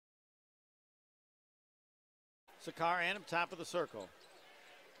Sakar Annam, top of the circle.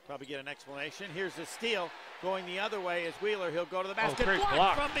 Probably get an explanation. Here's the steal going the other way is Wheeler. He'll go to the basket.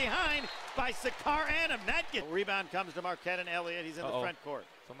 Blocked from behind by Sakar Annam. Rebound comes to Marquette and Elliott. He's in the front court.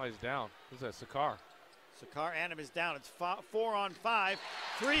 Somebody's down. Who's that? Sakar. Sakar Annam is down. It's 4 on 5.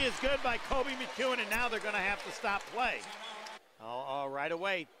 3 is good by Koby McEwen, and now they're going to have to stop play. Right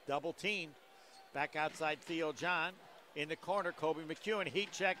away, double team. Back outside Theo John. In the corner, Koby McEwen.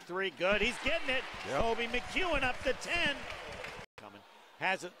 Heat check 3, good. He's getting it. Yep. Koby McEwen up to 10. Coming.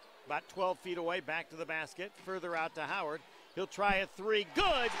 Has it about 12 feet away, back to the basket. Further out to Howard. He'll try a 3,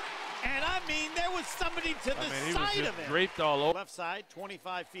 good. And I mean, there was somebody to the side of him. Draped all over. Left side,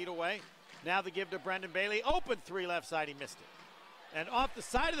 25 feet away. Now the give to Brendan Bailey. Open 3 left side, he missed it. And off the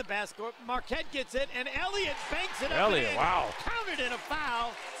side of the basket, Marquette gets it, and Elliott banks it up. Elliott, wow. Countered in a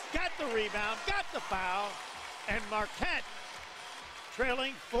foul. Got the rebound, got the foul. And Marquette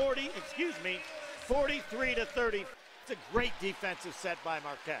trailing 43 to 30. It's a great defensive set by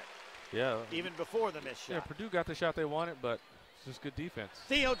Marquette. Yeah. Even before the missed shot. Yeah, Purdue got the shot they wanted, but it's just good defense.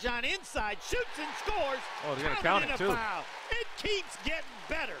 Theo John inside, shoots and scores. Oh, they're going to count it too. Foul. It keeps getting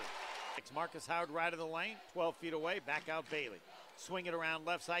better. Marcus Howard right of the lane, 12 feet away, back out Bailey. Swing it around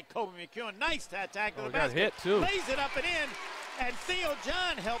left side, Koby McEwen, nice attack to the basket. Got hit too. Lays it up and in, and Theo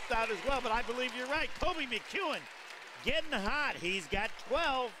John helped out as well, but I believe you're right. Koby McEwen getting hot. He's got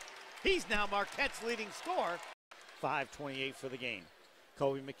 12. He's now Marquette's leading scorer. 5:28 for the game.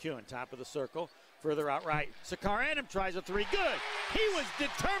 Koby McEwen, top of the circle. Further out right, Sakar Annam tries a 3, good. He was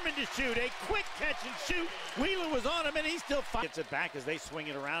determined to shoot, a quick catch and shoot. Wheeler was on him and he still gets it back as they swing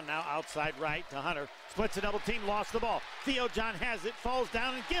it around now outside right to Hunter. Splits a double team, lost the ball. Theo John has it, falls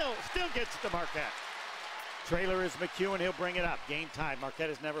down, and Gill still gets it to Marquette. Trailer is McEwen, he'll bring it up. Game time, Marquette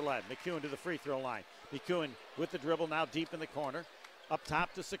has never led. McEwen to the free throw line. McEwen with the dribble now deep in the corner. Up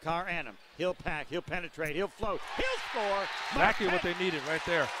top to Sakar Annam. He'll pack, he'll penetrate, he'll float, he'll score. Exactly what they needed right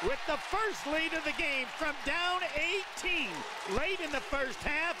there. With the first lead of the game from down 18 late in the first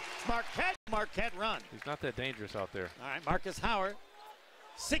half, Marquette run. He's not that dangerous out there. All right, Marcus Howard,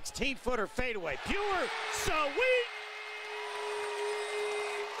 16-footer fadeaway. Pure, sweet.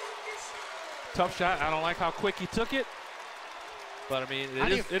 Tough shot. I don't like how quick he took it. But, I mean,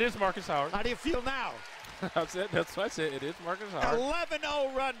 it is Marcus Howard. How do you feel now? That's it. That's what I said. It is Marcus Howard.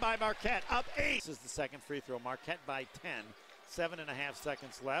 11-0 run by Marquette, up 8. This is the second free throw. Marquette by 10. 7.5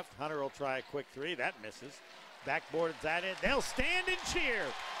 seconds left. Hunter will try a quick 3. That misses. Backboarded that in. They'll stand and cheer.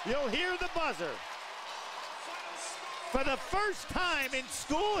 You'll hear the buzzer. For the first time in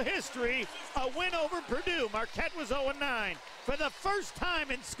school history, a win over Purdue. Marquette was 0-9. For the first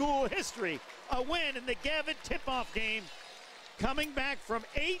time in school history, a win in the Gavitt Tipoff game. Coming back from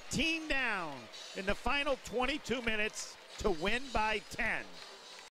 18 down in the final 22 minutes to win by 10.